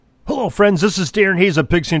Hello, friends. This is Darren Hayes of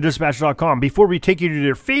PigskinDispatch.com. Before we take you to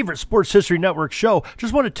your favorite Sports History Network show,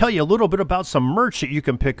 just want to tell you a little bit about some merch that you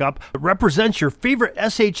can pick up that represents your favorite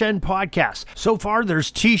SHN podcast. So far, there's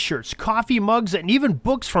t-shirts, coffee mugs, and even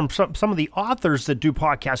books from some of the authors that do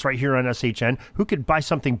podcasts right here on SHN. Who could buy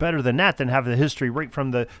something better than that, than have the history right from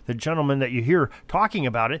the gentleman that you hear talking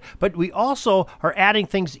about it? But we also are adding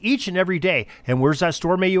things each and every day. And where's that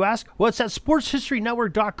store, may you ask? Well, it's at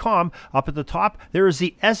SportsHistoryNetwork.com. Up at the top, there is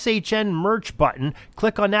the SHN merch button.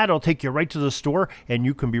 Click on that. It'll take you right to the store, and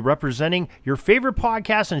you can be representing your favorite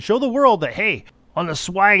podcast and show the world that, hey, on the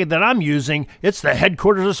swag that I'm using, it's the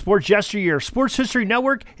headquarters of sports yesteryear, Sports History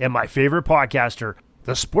Network, and my favorite podcaster,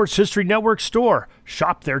 the Sports History Network store.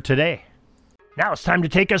 Shop there today. Now it's time to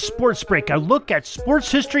take a sports break, a look at sports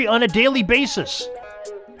history on a daily basis.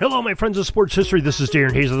 Hello, my friends of sports history. This is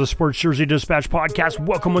Darren Hayes of the Sports Jersey Dispatch podcast.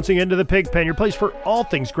 Welcome once again to the Pig Pen, your place for all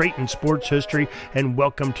things great in sports history, and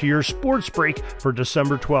welcome to your sports break for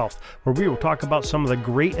December 12th, where we will talk about some of the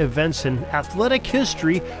great events in athletic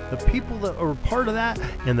history, the people that are part of that,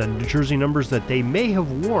 and the jersey numbers that they may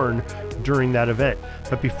have worn during that event.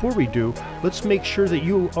 But before we do, let's make sure that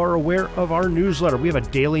you are aware of our newsletter. We have a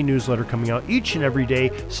daily newsletter coming out each and every day,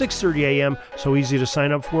 6:30 a.m. So easy to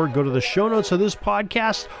sign up for. Go to the show notes of this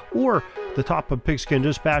podcast or the top of Pigskin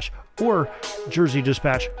Dispatch or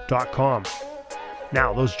jerseydispatch.com.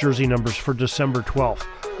 Now, those jersey numbers for December 12th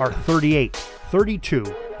are 38, 32,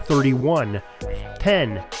 31,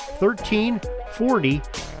 10, 13, 40,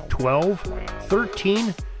 12,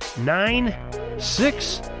 13, 9,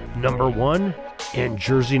 6, number 1, and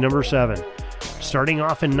jersey number 7. Starting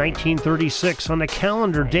off in 1936, on the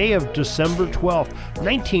calendar day of December 12th,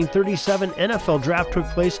 1937 NFL draft took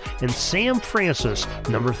place, and Sam Francis,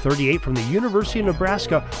 number 38 from the University of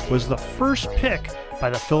Nebraska, was the first pick by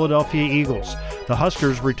the Philadelphia Eagles. The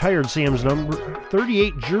Huskers retired Sam's number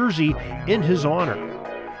 38 jersey in his honor.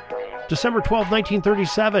 December 12,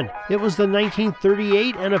 1937, it was the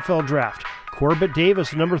 1938 NFL draft. Corbett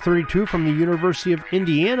Davis, number 32 from the University of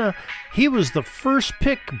Indiana, he was the first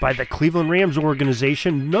pick by the Cleveland Rams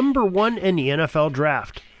organization, number 1 in the NFL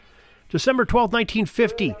draft. December 12,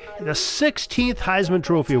 1950, the 16th Heisman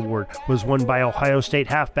Trophy Award was won by Ohio State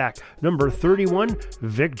halfback, number 31,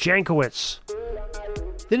 Vic Jankowitz.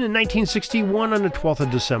 Then in 1961, on the 12th of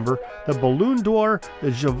December, the Ballon d'Or,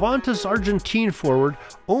 the Juventus Argentine forward,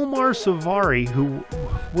 Omar Savari, who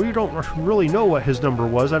we don't really know what his number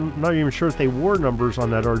was. I'm not even sure if they wore numbers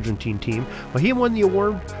on that Argentine team. But he won the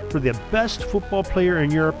award for the best football player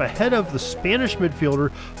in Europe ahead of the Spanish midfielder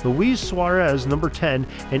Luis Suarez, number 10,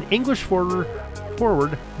 and English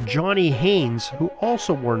forward Johnny Haynes, who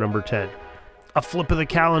also wore number 10. A flip of the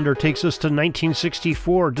calendar takes us to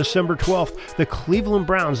 1964, December 12th. The Cleveland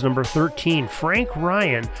Browns, number 13, Frank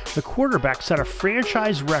Ryan, the quarterback, set a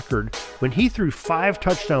franchise record when he threw 5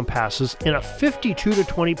 touchdown passes in a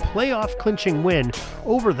 52-20 playoff-clinching win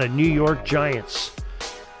over the New York Giants.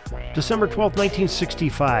 December 12,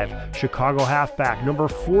 1965, Chicago halfback, number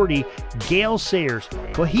 40, Gale Sayers.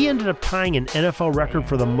 Well, he ended up tying an NFL record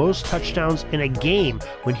for the most touchdowns in a game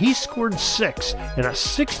when he scored 6 in a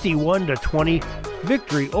 61-20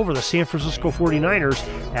 victory over the San Francisco 49ers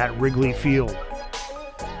at Wrigley Field.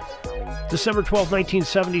 December 12,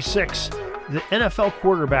 1976, the NFL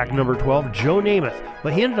quarterback, number 12, Joe Namath.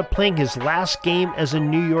 Well, he ended up playing his last game as a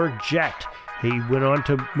New York Jet. He went on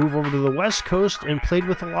to move over to the West Coast and played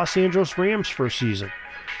with the Los Angeles Rams for a season.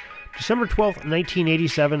 December 12th,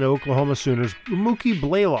 1987, the Oklahoma Sooners, Mookie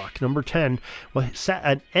Blaylock, number 10, set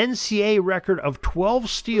an NCAA record of 12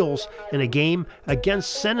 steals in a game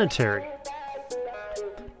against Cemetery.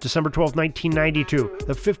 December 12, 1992,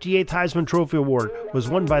 the 58th Heisman Trophy Award was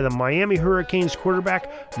won by the Miami Hurricanes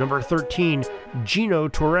quarterback, number 13, Gino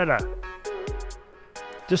Torretta.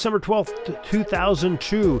 December 12th,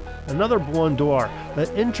 2002, another Ballon d'Or.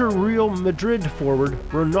 The Inter Real Madrid forward,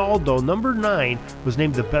 Ronaldo, number 9, was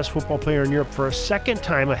named the best football player in Europe for a second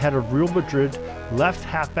time ahead of Real Madrid left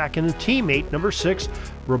halfback and a teammate, number 6,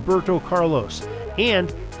 Roberto Carlos, and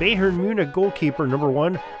Bayern Munich goalkeeper, number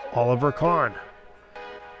 1, Oliver Kahn.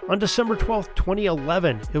 On December 12,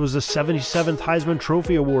 2011, it was the 77th Heisman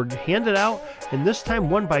Trophy Award handed out, and this time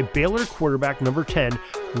won by Baylor quarterback, number 10,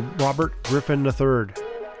 Robert Griffin III.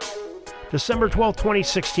 December 12,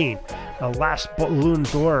 2016, the last Ballon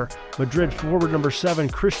d'Or, Madrid forward number 7,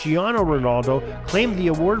 Cristiano Ronaldo, claimed the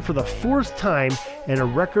award for the 4th time and a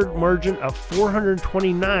record margin of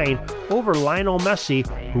 429 over Lionel Messi,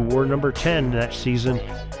 who wore number 10 that season.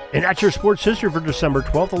 And that's your sports history for December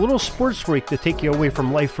 12th. A little sports week to take you away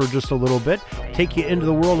from life for just a little bit, take you into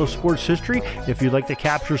the world of sports history. If you'd like to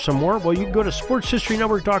capture some more, well, you can go to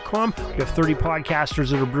sportshistorynetwork.com. We have 30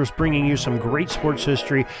 podcasters that are just bringing you some great sports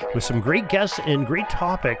history with some great guests and great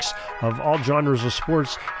topics of all genres of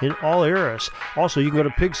sports in all eras. Also, you can go to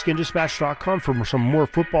pigskindispatch.com for some more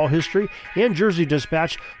football history, and Jersey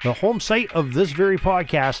Dispatch, the home site of this very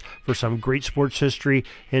podcast, for some great sports history.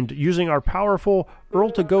 And using our powerful Earl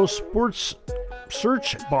to Go sports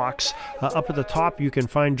search box up at the top, you can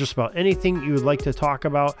find just about anything you would like to talk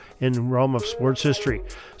about in the realm of sports history.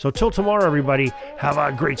 So till tomorrow, everybody, have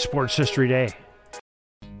a great sports history day.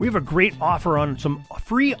 We have a great offer on some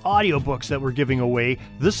free audiobooks that we're giving away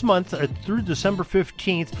this month through December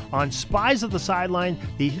 15th on Spies of the Sideline,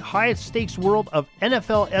 the highest stakes world of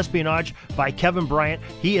NFL espionage by Kevin Bryant.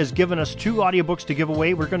 He has given us 2 audiobooks to give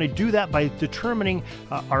away. We're going to do that by determining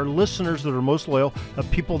our listeners that are most loyal,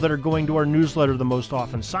 people that are going to our newsletter the most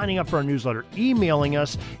often, signing up for our newsletter, emailing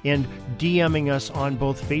us, and DMing us on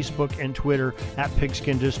both Facebook and Twitter at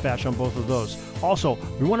Pigskin Dispatch on both of those. Also,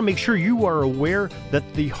 we want to make sure you are aware that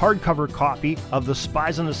the hardcover copy of The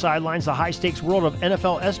Spies on the Sidelines, the high-stakes world of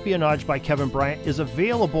NFL espionage by Kevin Bryant, is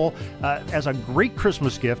available as a great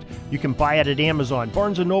Christmas gift. You can buy it at Amazon,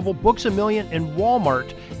 Barnes & Noble, Books A Million, and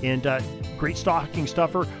Walmart. And great stocking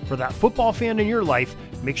stuffer for that football fan in your life.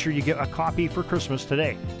 Make sure you get a copy for Christmas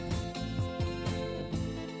today.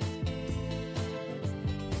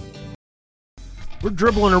 We're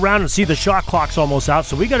dribbling around and see the shot clock's almost out,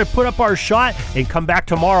 so we got to put up our shot and come back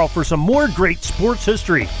tomorrow for some more great sports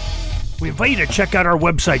history. We invite you to check out our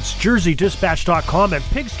websites, jerseydispatch.com and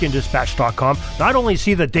pigskindispatch.com. Not only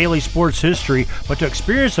see the daily sports history, but to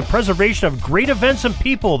experience the preservation of great events and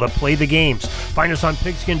people that play the games. Find us on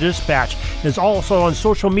Pigskin Dispatch. It's also on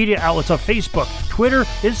social media outlets of Facebook, Twitter,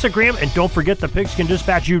 Instagram, and don't forget the Pigskin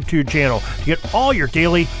Dispatch YouTube channel to get all your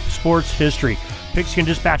daily sports history. Pigskin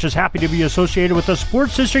Dispatch is happy to be associated with the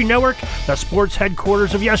Sports History Network, the sports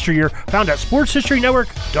headquarters of yesteryear, found at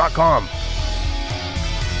sportshistorynetwork.com.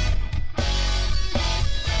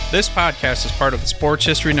 This podcast is part of the Sports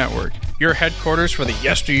History Network, your headquarters for the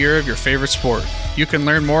yesteryear of your favorite sport. You can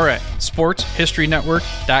learn more at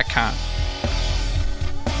sportshistorynetwork.com.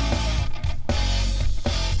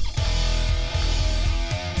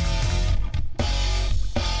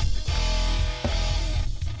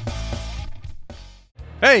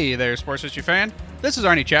 Hey there, sports history fan. This is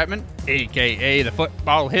Arnie Chapman, aka the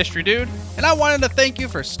Football History Dude, and I wanted to thank you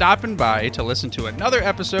for stopping by to listen to another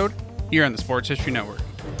episode here on the Sports History Network.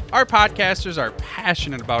 Our podcasters are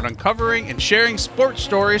passionate about uncovering and sharing sports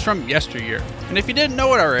stories from yesteryear. And if you didn't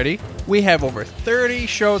know it already, we have over 30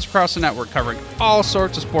 shows across the network covering all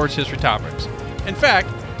sorts of sports history topics. In fact,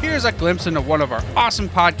 here's a glimpse into one of our awesome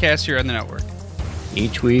podcasts here on the network.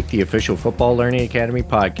 Each week, the official Football Learning Academy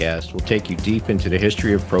podcast will take you deep into the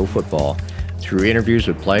history of pro football through interviews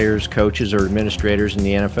with players, coaches, or administrators in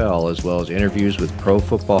the NFL, as well as interviews with Pro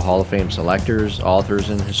Football Hall of Fame selectors, authors,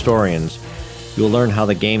 and historians. You'll learn how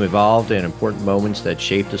the game evolved and important moments that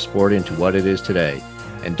shaped the sport into what it is today.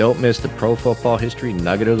 And don't miss the Pro Football History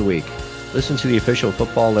Nugget of the Week. Listen to the official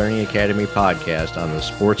Football Learning Academy podcast on the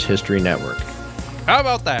Sports History Network. How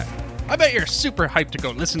about that? I bet you're super hyped to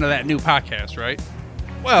go listen to that new podcast, right?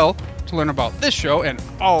 Well, to learn about this show and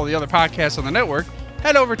all the other podcasts on the network,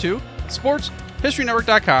 head over to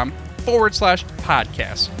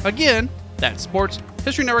sportshistorynetwork.com/podcast. Again, that's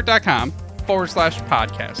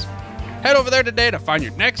sportshistorynetwork.com/podcast. Head over there today to find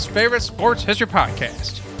your next favorite sports history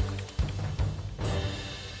podcast.